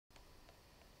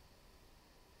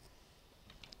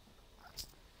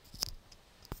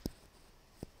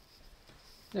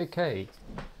Okay,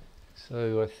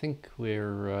 so I think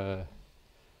we're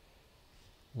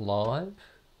live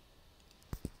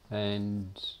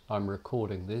and I'm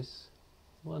recording this.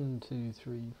 1, 2,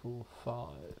 3, 4, 5.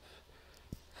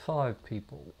 5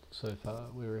 people so far,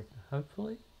 we're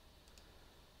hopefully.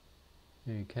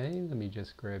 Okay, let me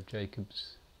just grab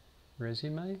Jacob's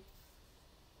resume.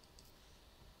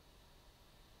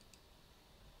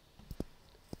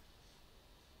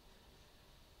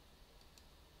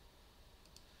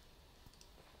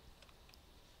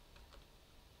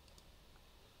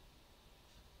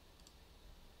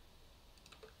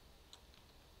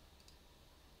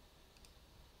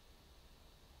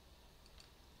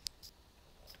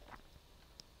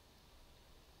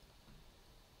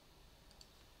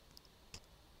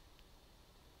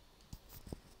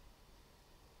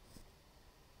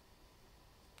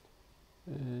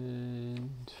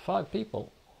 And 5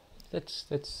 people. That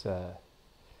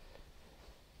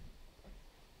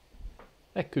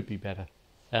could be better.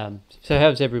 So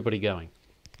how's everybody going?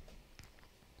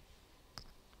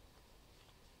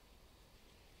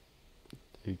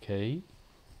 Okay.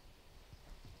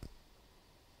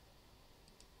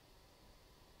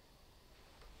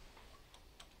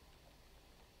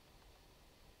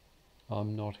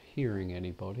 I'm not hearing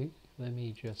anybody. Let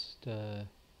me just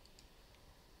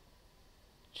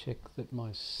check that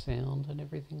my sound and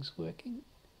everything's working.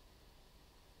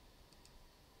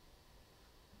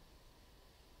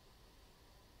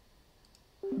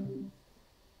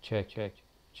 Check, check,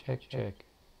 check, check.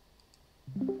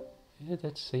 Yeah,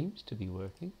 that seems to be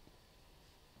working.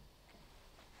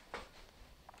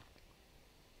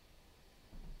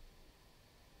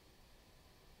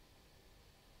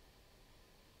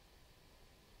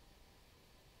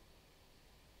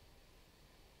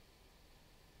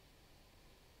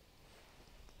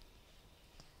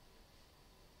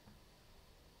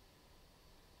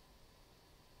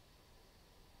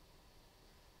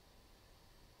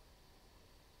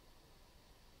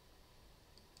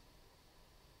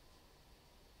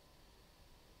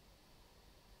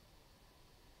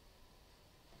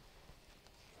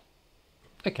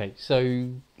 Okay, so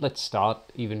let's start,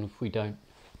 even if we don't.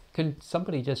 Can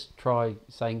somebody just try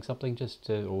saying something, just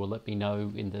to, or let me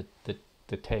know in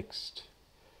the text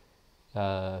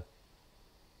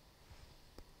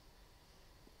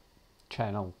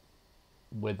channel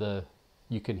whether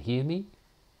you can hear me?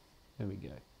 There we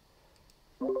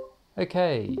go.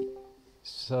 Okay,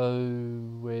 so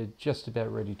we're just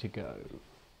about ready to go.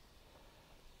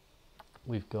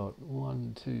 We've got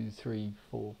 1, 2, 3,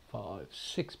 4, 5,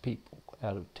 6 people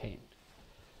out of 10.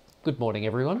 Good morning,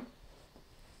 everyone.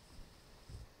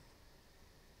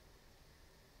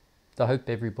 I hope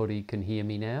everybody can hear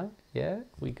me now. Yeah,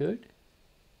 we good?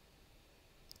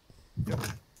 Yep.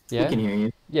 Yeah, We can hear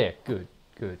you. yeah, good,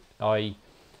 good. The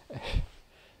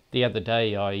other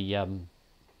day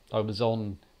I was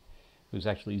on, it was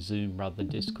actually Zoom rather than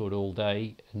Discord all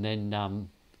day, and then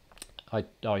I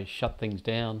shut things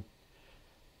down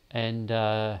and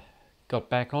got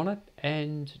back on it,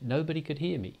 and nobody could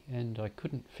hear me, and I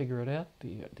couldn't figure it out.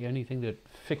 The only thing that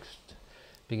fixed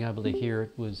being able to hear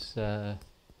it was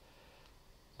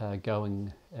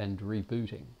going and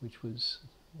rebooting, which was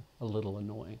a little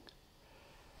annoying.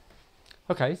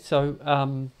 Okay, so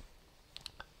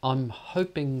I'm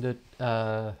hoping that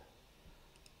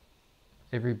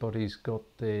everybody's got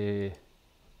their.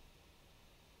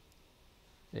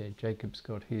 Yeah, Jacob's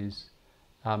got his.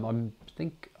 I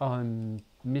think I'm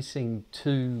missing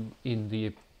two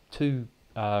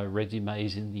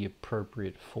resumes in the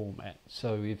appropriate format.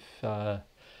 So if the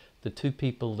 2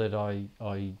 people that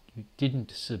I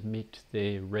didn't submit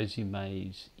their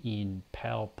resumes in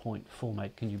PowerPoint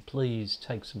format, can you please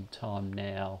take some time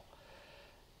now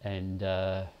and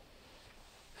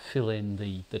fill in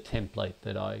the template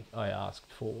that I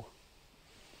asked for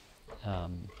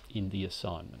in the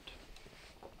assignment.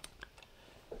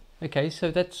 Okay, so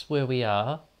that's where we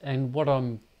are, and what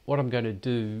I'm going to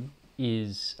do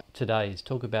today is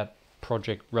talk about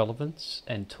project relevance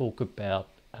and talk about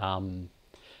I'm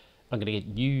going to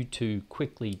get you to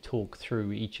quickly talk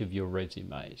through each of your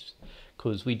resumes,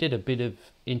 because we did a bit of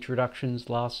introductions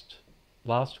last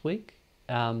week,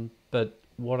 but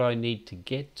what I need to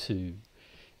get to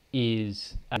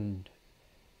is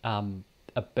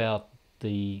about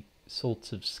the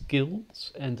sorts of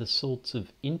skills and the sorts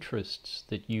of interests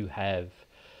that you have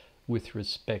with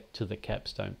respect to the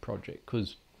Capstone project,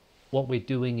 because what we're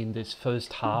doing in this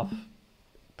first half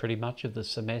pretty much of the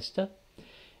semester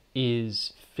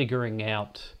is figuring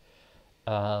out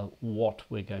what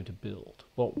we're going to build,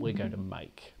 what we're going to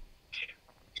make.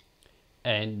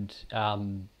 And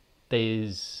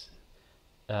there's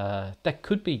that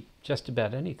could be just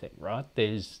about anything, right?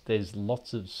 There's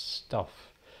lots of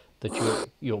stuff that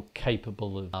you're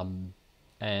capable of,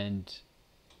 and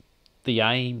the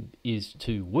aim is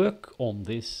to work on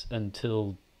this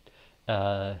until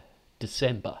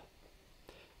December.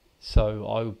 So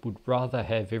I would rather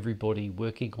have everybody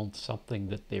working on something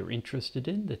that they're interested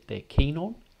in, that they're keen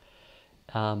on,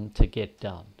 to get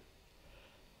done.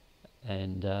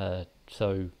 And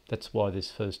so that's why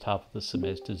this first half of the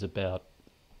semester is about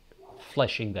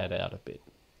fleshing that out a bit.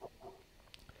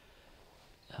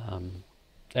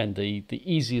 And the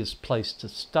easiest place to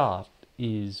start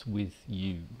is with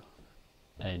you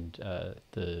and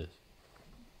the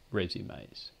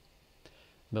resumes.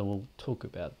 But we'll talk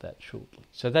about that shortly.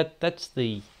 So that's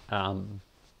the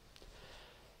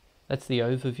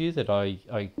overview that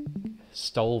I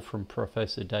stole from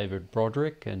Professor David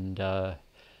Broderick, and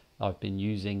I've been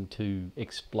using to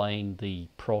explain the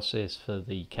process for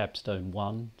the Capstone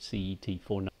I CET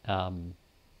 4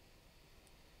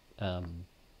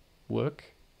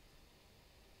 work.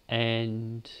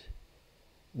 And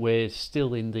we're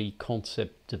still in the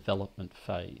concept development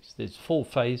phase. There's 4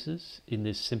 phases in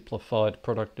this simplified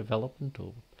product development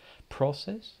or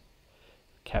process,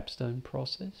 capstone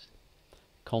process: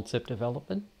 concept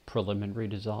development, preliminary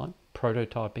design,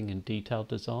 prototyping and detailed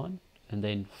design, and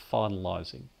then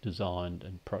finalizing design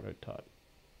and prototype.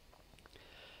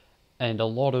 And a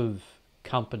lot of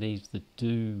companies that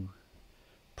do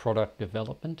product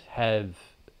development have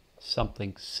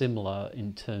something similar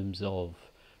in terms of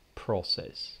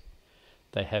process.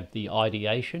 They have the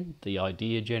ideation, the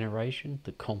idea generation,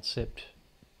 the concept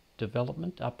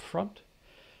development up front,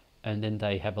 and then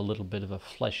they have a little bit of a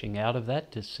fleshing out of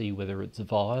that to see whether it's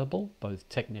viable, both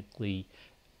technically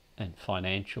and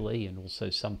financially, and also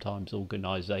sometimes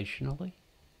organizationally.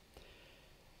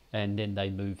 And then they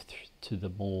move to the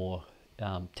more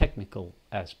technical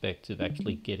aspects of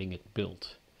actually getting it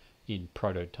built in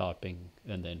prototyping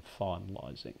and then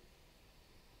finalizing.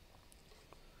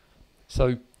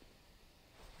 So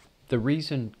the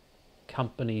reason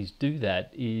companies do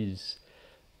that is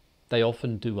they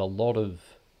often do a lot of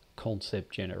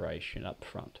concept generation up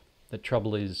front. The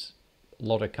trouble is a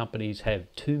lot of companies have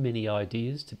too many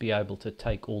ideas to be able to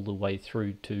take all the way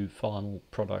through to final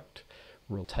product.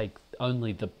 We'll take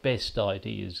only the best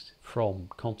ideas from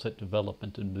concept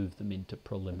development and move them into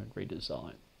preliminary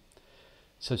design.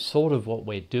 So sort of what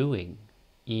we're doing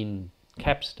in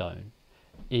Capstone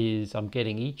is I'm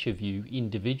getting each of you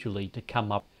individually to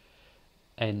come up,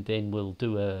 and then we'll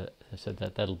do so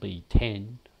that'll be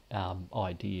 10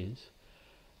 ideas,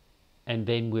 and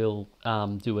then we'll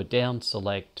do a down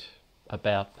select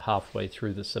about halfway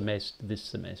through the semester, this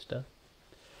semester,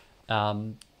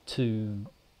 to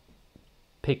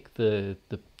pick the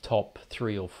top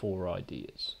 3 or 4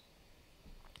 ideas.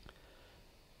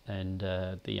 And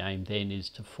the aim then is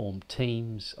to form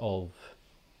teams of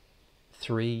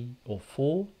 3 or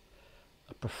 4.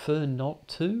 I prefer not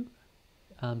 2.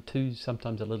 2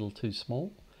 sometimes a little too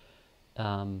small,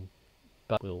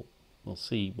 but we'll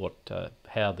see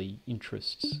how the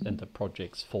interests and the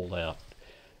projects fall out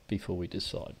before we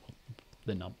decide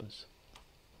the numbers.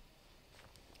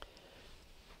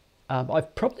 I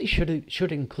probably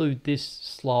should include this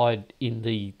slide in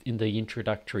the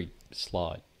introductory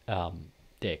slide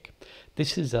deck.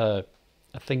 This is a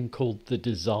thing called the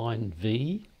Design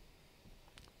V,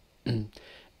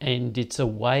 and it's a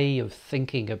way of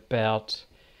thinking about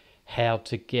how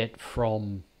to get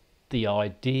from the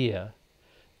idea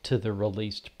to the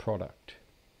released product.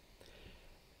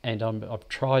 And I've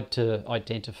tried to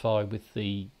identify with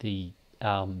the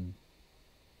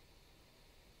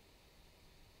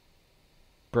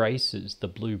braces, the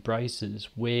blue braces,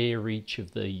 where each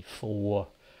of the 4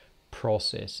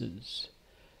 processes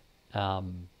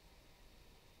that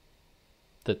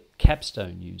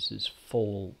Capstone uses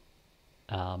fall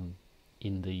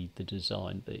in the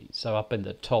Design V. So up in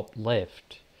the top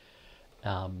left,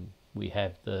 we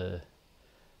have the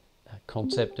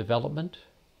concept development,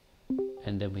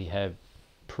 and then we have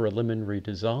preliminary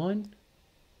design,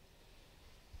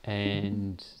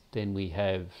 and then we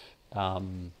have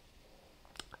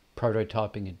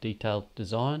prototyping and detailed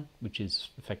design, which is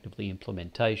effectively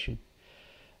implementation.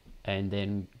 And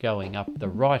then going up the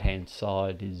right hand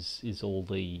side is all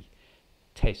the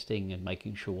testing and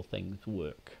making sure things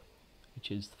work,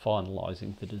 which is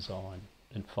finalizing the design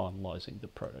and finalizing the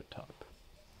prototype.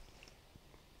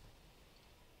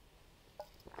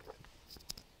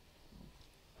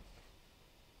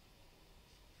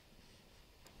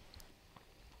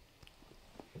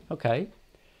 Okay,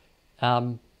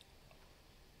 I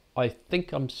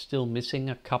think I'm still missing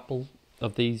a couple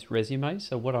of these resumes.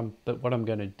 So what I'm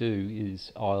going to do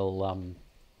is I'll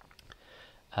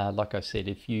like I said,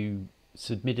 if you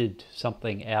submitted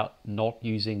something out not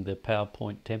using the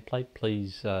PowerPoint template,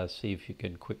 please see if you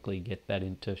can quickly get that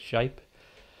into shape,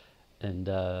 and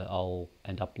I'll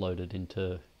upload it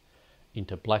into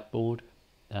Blackboard,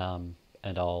 and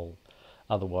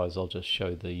otherwise I'll just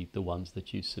show the ones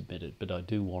that you submitted. But I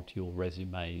do want your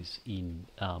resumes in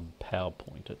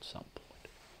PowerPoint at some point.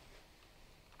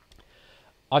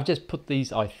 I've just put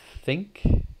these, I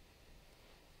think,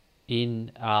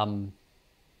 in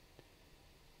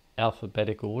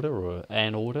alphabetic order or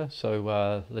an order.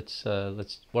 So let's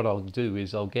what I'll do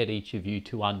is I'll get each of you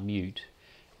to unmute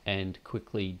and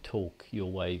quickly talk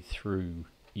your way through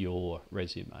your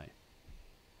resume.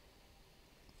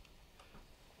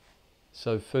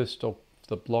 So first off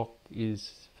the block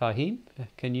is Fahim.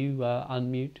 Can you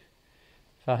unmute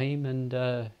Fahim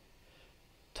and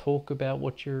talk about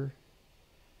what you're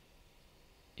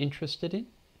interested in?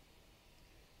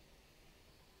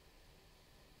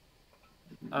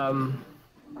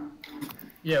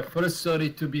 Yeah, first, sorry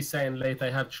to be saying late.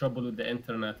 I have trouble with the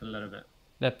internet a little bit.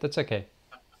 That's okay.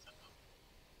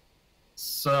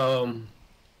 So,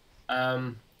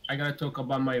 I gotta talk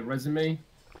about my resume.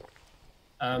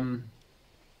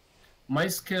 My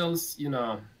skills,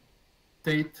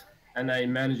 state, and I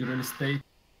manage real estate,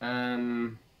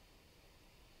 and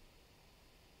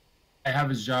I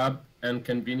have a job and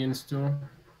convenience store.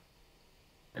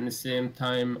 At the same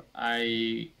time,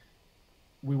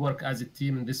 we work as a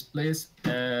team in this place,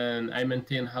 and I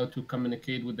maintain how to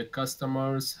communicate with the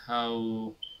customers,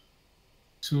 how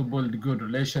to build a good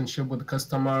relationship with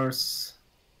customers,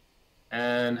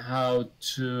 and how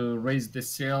to raise the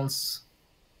sales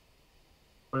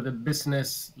for the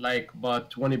business like about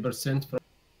 20% from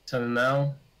till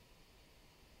now.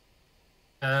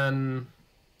 And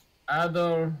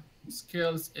other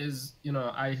skills is,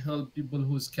 I help people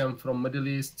who come from Middle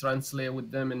East, translate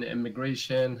with them in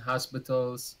immigration,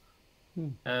 hospitals,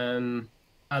 and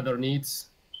other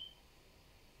needs.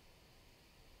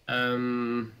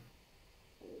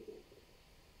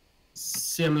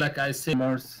 Same like I say,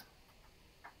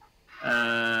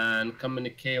 and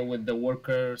communicate with the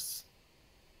workers,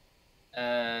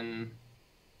 and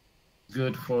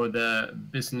good for the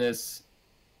business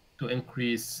to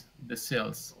increase the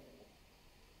sales.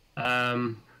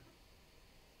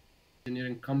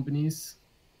 Engineering companies,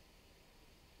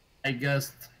 I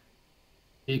guess,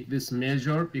 take this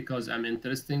major because I'm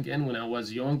interested in when I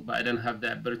was young, but I didn't have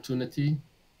the opportunity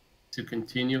to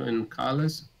continue in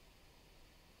college.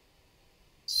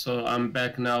 So I'm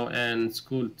back now in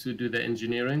school to do the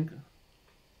engineering,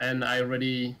 and I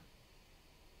already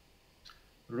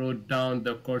wrote down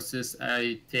the courses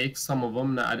I take. Some of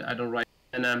them I don't write,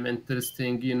 and I'm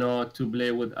interested, to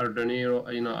play with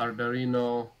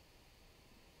Arduino,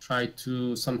 try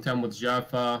to sometime with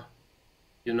Java,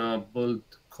 build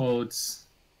codes,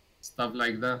 stuff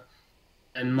like that.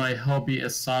 And my hobby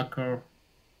is soccer,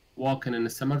 walking in the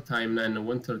summertime and in the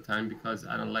wintertime because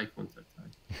I don't like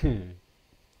wintertime.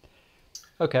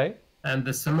 Okay. And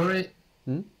the summary,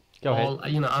 Go ahead.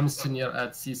 I'm senior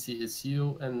at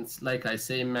CCSU, and like I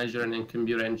say, majoring in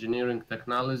computer engineering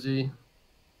technology.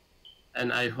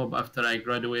 And I hope after I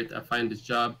graduate, I find a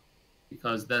job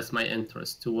because that's my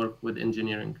interest, to work with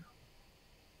engineering.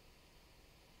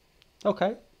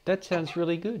 Okay, that sounds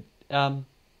really good.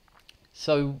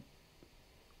 So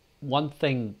one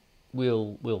thing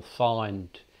we'll find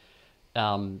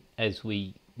as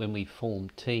when we form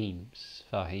teams,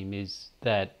 Fahim, is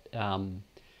that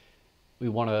we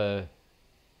want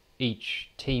each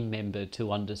team member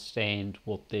to understand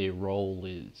what their role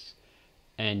is.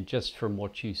 And just from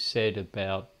what you said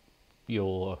about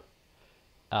your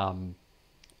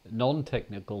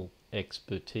non-technical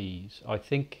expertise, I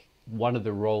think one of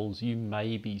the roles you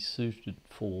may be suited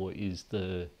for is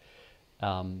the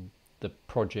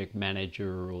project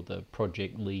manager or the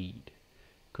project lead,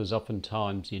 because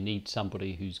oftentimes you need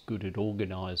somebody who's good at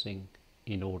organizing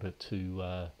in order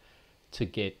to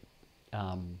get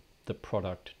the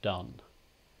product done.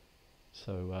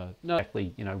 So not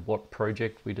exactly what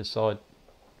project we decide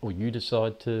or you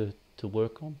decide to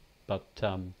work on, but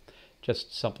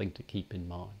just something to keep in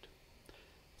mind.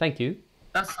 Thank you.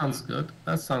 That sounds good.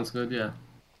 That sounds good, yeah.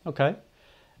 Okay.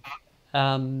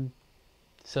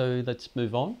 So let's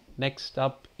move on. Next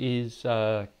up is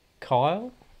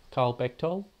Kyle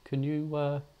Bechtold. Can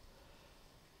you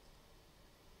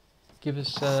give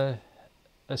us a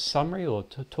summary or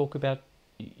to talk about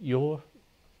your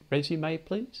resume,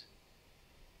 please?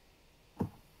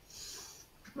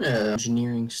 Yeah,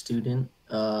 engineering student.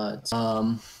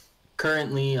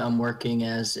 Currently, I'm working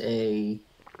as a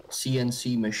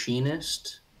CNC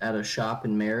machinist at a shop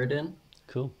in Meriden.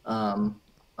 Cool.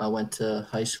 I went to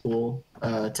high school,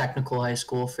 technical high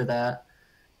school for that,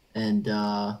 and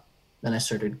then I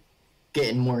started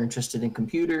getting more interested in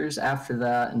computers after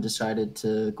that, and decided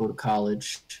to go to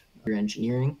college for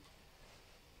engineering.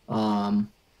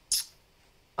 Um,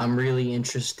 I'm really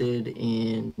interested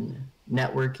in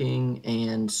networking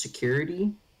and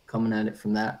security, coming at it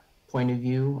from that point of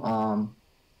view.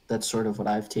 That's sort of what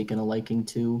I've taken a liking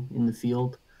to in the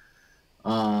field.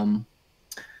 Um,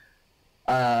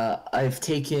 I've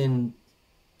taken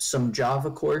some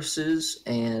Java courses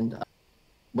and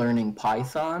learning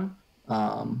Python.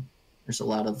 There's a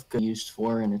lot of good used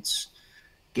for, and it's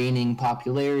gaining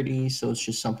popularity. So it's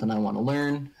just something I want to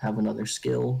learn, have another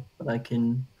skill that I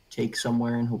can take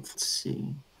somewhere and hopefully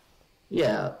see.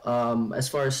 Yeah, as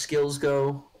far as skills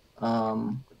go,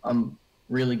 I'm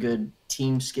really good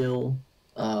team skill,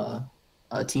 a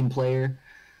team player,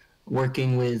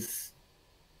 working with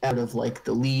out of like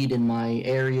the lead in my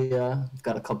area. I've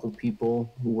got a couple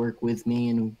people who work with me,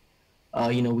 and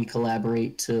we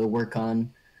collaborate to work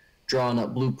on drawing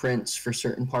up blueprints for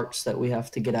certain parts that we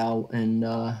have to get out and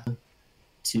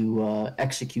to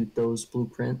execute those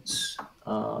blueprints.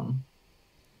 I'm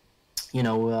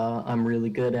really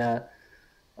good at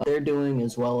what they're doing,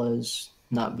 as well as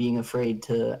not being afraid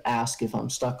to ask if I'm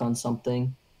stuck on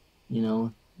something. You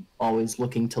know, always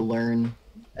looking to learn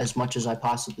as much as I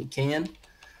possibly can.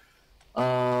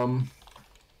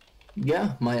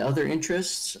 Yeah, my other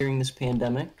interests during this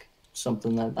pandemic,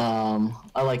 something that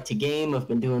I like to game. I've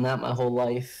been doing that my whole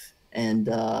life. And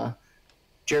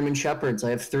German Shepherds, I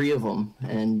have 3 of them.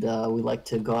 And we like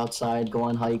to go outside, go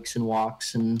on hikes and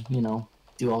walks, and,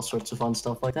 do all sorts of fun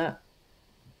stuff like that.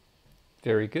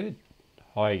 Very good.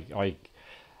 I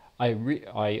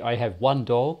have one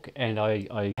dog, and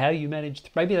how you manage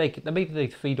maybe they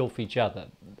feed off each other.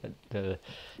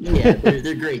 Yeah,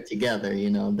 they're great together.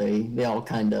 They all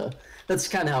kind of, that's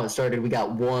kind of how it started. We got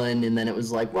one, and then it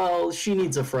was like, well, she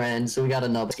needs a friend, so we got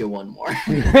another. Let's get one more.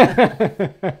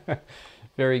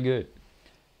 Very good.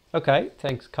 Okay,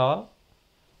 thanks, Kyle.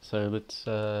 So let's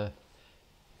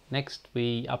next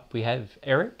we have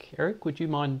Eric. Eric, would you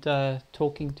mind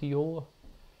talking to your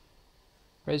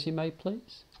resume,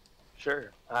 please?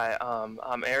 Sure. Hi,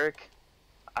 I'm Eric.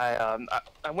 I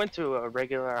went to a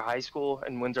regular high school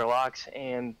in Windsor Locks,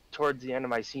 and towards the end of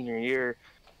my senior year,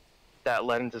 that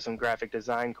led into some graphic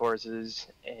design courses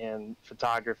and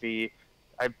photography.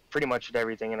 I pretty much did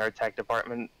everything in our tech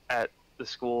department at the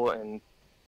school, and